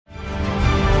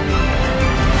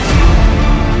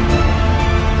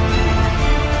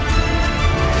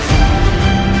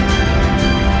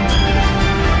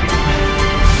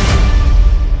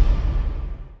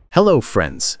Hello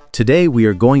friends, today we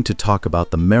are going to talk about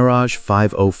the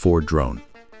Meraj-504 drone.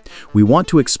 We want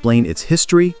to explain its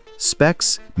history,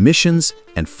 specs, missions,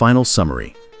 and final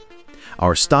summary.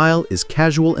 Our style is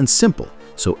casual and simple,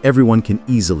 so everyone can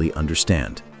easily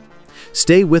understand.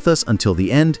 Stay with us until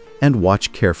the end and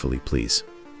watch carefully, please.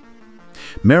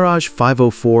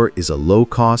 Meraj-504 is a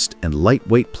low-cost and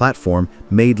lightweight platform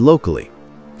made locally.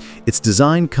 Its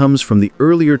design comes from the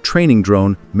earlier training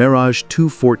drone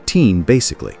Meraj-214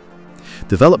 basically.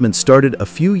 Development started a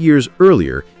few years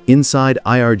earlier inside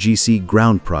IRGC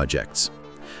ground projects.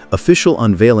 Official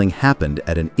unveiling happened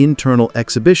at an internal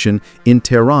exhibition in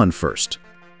Tehran first.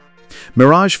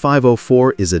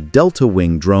 Meraj-504 is a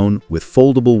delta-wing drone with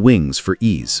foldable wings for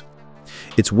ease.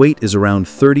 Its weight is around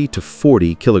 30 to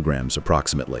 40 kilograms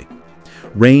approximately.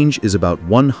 Range is about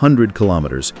 100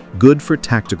 kilometers, good for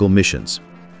tactical missions.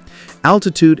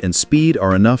 Altitude and speed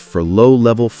are enough for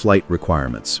low-level flight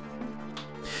requirements.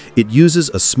 It uses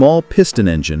a small piston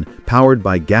engine powered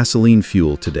by gasoline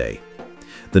fuel today.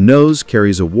 The nose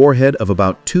carries a warhead of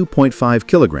about 2.5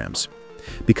 kilograms.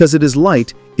 Because it is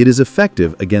light, it is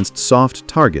effective against soft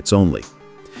targets only.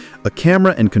 A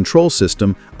camera and control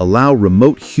system allow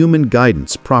remote human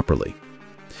guidance properly.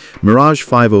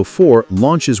 Meraj-504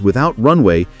 launches without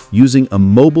runway using a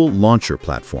mobile launcher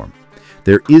platform.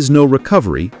 There is no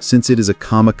recovery since it is a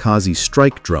kamikaze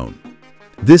strike drone.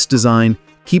 This design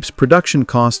keeps production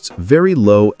costs very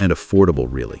low and affordable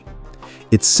really.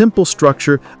 Its simple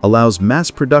structure allows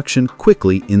mass production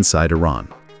quickly inside Iran.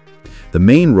 The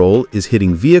main role is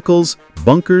hitting vehicles,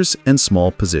 bunkers, and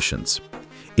small positions.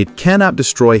 It cannot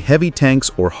destroy heavy tanks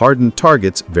or hardened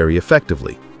targets very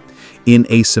effectively. In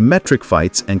asymmetric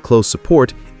fights and close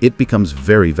support, it becomes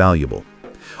very valuable.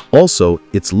 Also,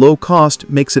 its low cost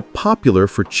makes it popular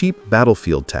for cheap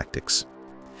battlefield tactics.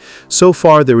 So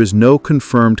far, there is no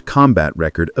confirmed combat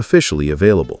record officially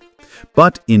available.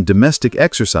 But in domestic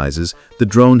exercises, the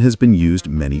drone has been used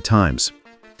many times.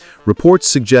 Reports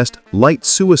suggest light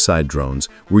suicide drones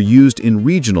were used in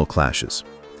regional clashes.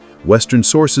 Western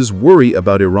sources worry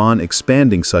about Iran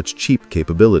expanding such cheap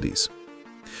capabilities.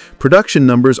 Production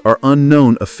numbers are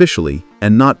unknown officially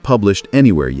and not published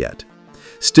anywhere yet.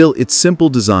 Still, its simple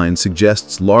design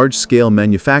suggests large-scale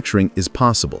manufacturing is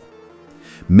possible.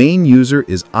 Main user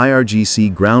is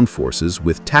IRGC ground forces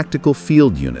with tactical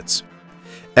field units.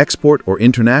 Export or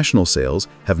international sales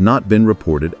have not been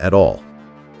reported at all.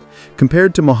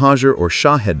 Compared to Mohajer or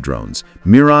Shahed drones,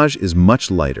 Mirage is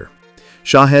much lighter.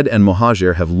 Shahed and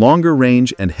Mohajer have longer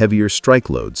range and heavier strike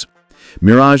loads.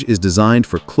 Mirage is designed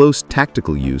for close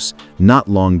tactical use, not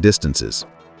long distances.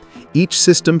 Each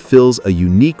system fills a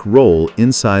unique role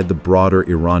inside the broader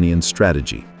Iranian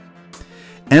strategy.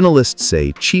 Analysts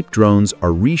say cheap drones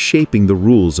are reshaping the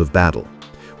rules of battle.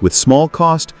 With small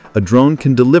cost, a drone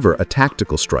can deliver a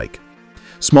tactical strike.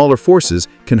 Smaller forces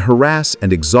can harass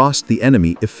and exhaust the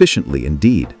enemy efficiently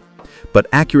indeed. But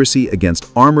accuracy against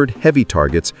armored heavy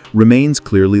targets remains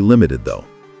clearly limited though.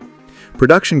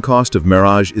 Production cost of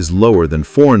Mirage is lower than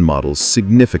foreign models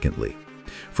significantly.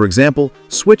 For example,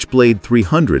 Switchblade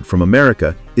 300 from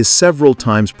America is several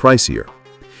times pricier.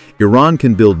 Iran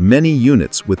can build many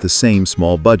units with the same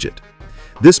small budget.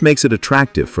 This makes it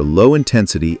attractive for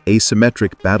low-intensity,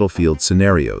 asymmetric battlefield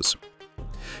scenarios.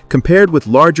 Compared with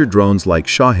larger drones like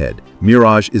Shahed,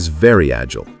 Mirage is very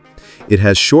agile. It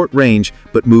has short range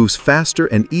but moves faster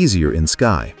and easier in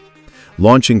sky.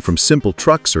 Launching from simple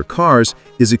trucks or cars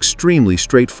is extremely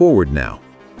straightforward now.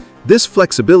 This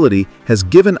flexibility has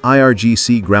given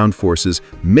IRGC ground forces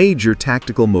major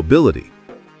tactical mobility.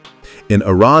 In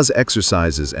Araz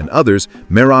exercises and others,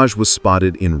 Mirage was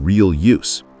spotted in real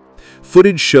use.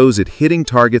 Footage shows it hitting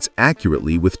targets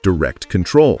accurately with direct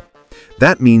control.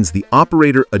 That means the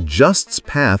operator adjusts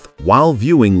path while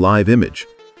viewing live image.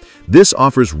 This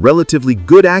offers relatively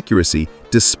good accuracy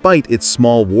despite its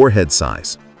small warhead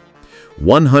size.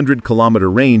 100-kilometer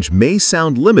range may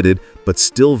sound limited, but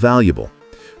still valuable.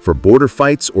 For border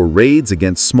fights or raids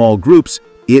against small groups,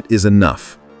 it is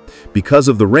enough. Because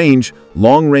of the range,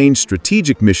 long-range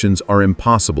strategic missions are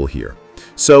impossible here.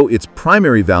 So its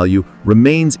primary value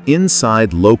remains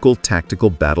inside local tactical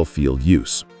battlefield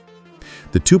use.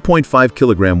 The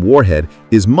 2.5-kilogram warhead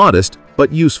is modest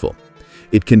but useful.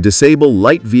 It can disable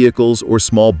light vehicles or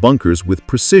small bunkers with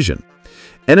precision.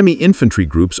 Enemy infantry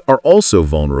groups are also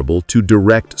vulnerable to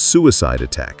direct suicide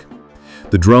attack.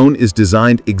 The drone is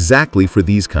designed exactly for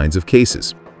these kinds of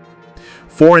cases.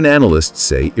 Foreign analysts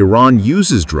say Iran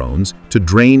uses drones to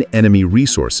drain enemy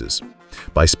resources.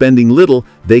 By spending little,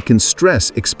 they can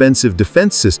stress expensive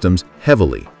defense systems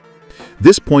heavily.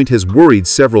 This point has worried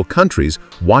several countries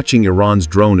watching Iran's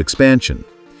drone expansion.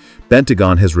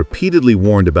 Pentagon has repeatedly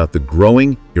warned about the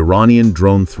growing Iranian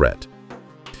drone threat.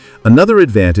 Another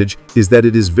advantage is that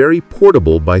it is very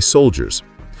portable by soldiers.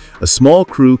 A small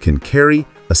crew can carry,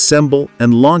 assemble,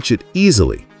 and launch it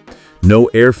easily. No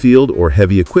airfield or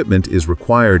heavy equipment is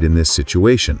required in this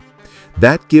situation.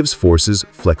 That gives forces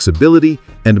flexibility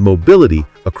and mobility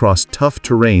across tough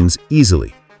terrains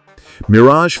easily.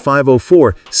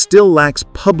 Meraj-504 still lacks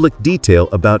public detail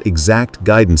about exact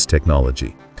guidance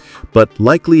technology, but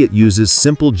likely it uses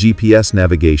simple GPS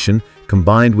navigation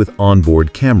combined with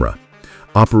onboard camera.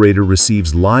 Operator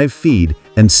receives live feed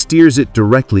and steers it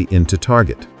directly into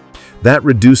target. That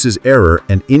reduces error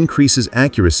and increases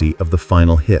accuracy of the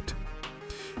final hit.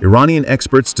 Iranian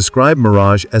experts describe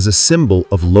Mirage as a symbol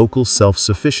of local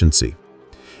self-sufficiency.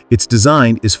 Its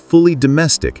design is fully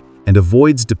domestic and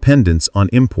avoids dependence on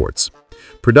imports.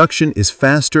 Production is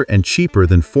faster and cheaper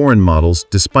than foreign models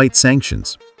despite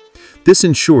sanctions. This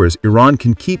ensures Iran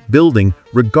can keep building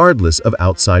regardless of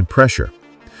outside pressure.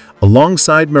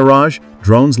 Alongside Mirage,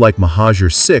 drones like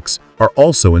Mohajer-6 are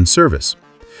also in service.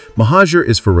 Mohajer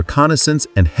is for reconnaissance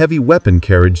and heavy weapon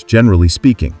carriage generally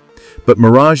speaking, but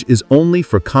Mirage is only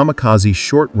for kamikaze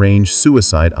short-range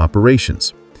suicide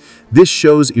operations. This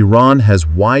shows Iran has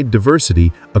wide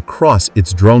diversity across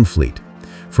its drone fleet.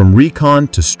 From recon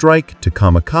to strike to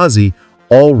kamikaze,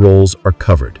 all roles are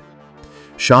covered.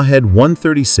 Shahed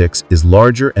 136 is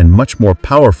larger and much more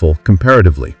powerful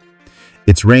comparatively.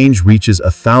 Its range reaches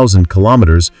 1,000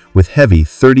 kilometers with heavy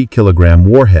 30-kilogram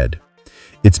warhead.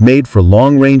 It's made for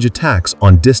long-range attacks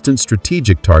on distant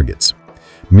strategic targets.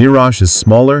 Mirage is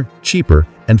smaller, cheaper,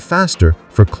 and faster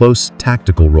for close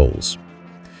tactical roles.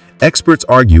 Experts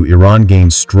argue Iran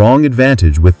gains strong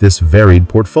advantage with this varied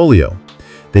portfolio.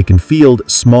 They can field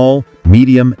small,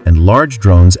 medium, and large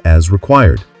drones as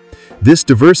required. This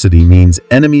diversity means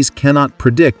enemies cannot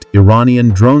predict Iranian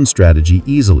drone strategy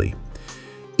easily.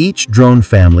 Each drone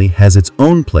family has its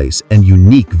own place and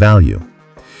unique value.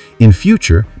 In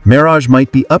future, Mirage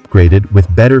might be upgraded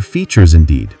with better features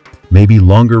indeed. Maybe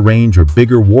longer range or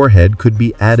bigger warhead could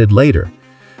be added later.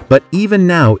 But even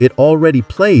now, it already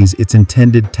plays its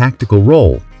intended tactical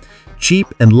role. Cheap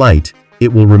and light,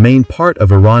 it will remain part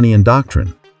of Iranian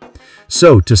doctrine.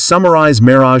 So, to summarize,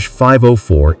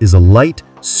 Meraj-504 is a light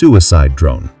suicide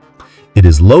drone. It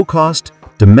is low-cost,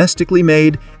 domestically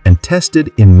made, and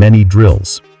tested in many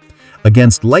drills.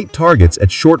 Against light targets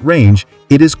at short range,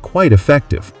 it is quite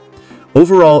effective.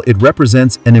 Overall, it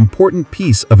represents an important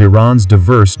piece of Iran's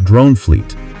diverse drone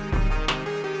fleet.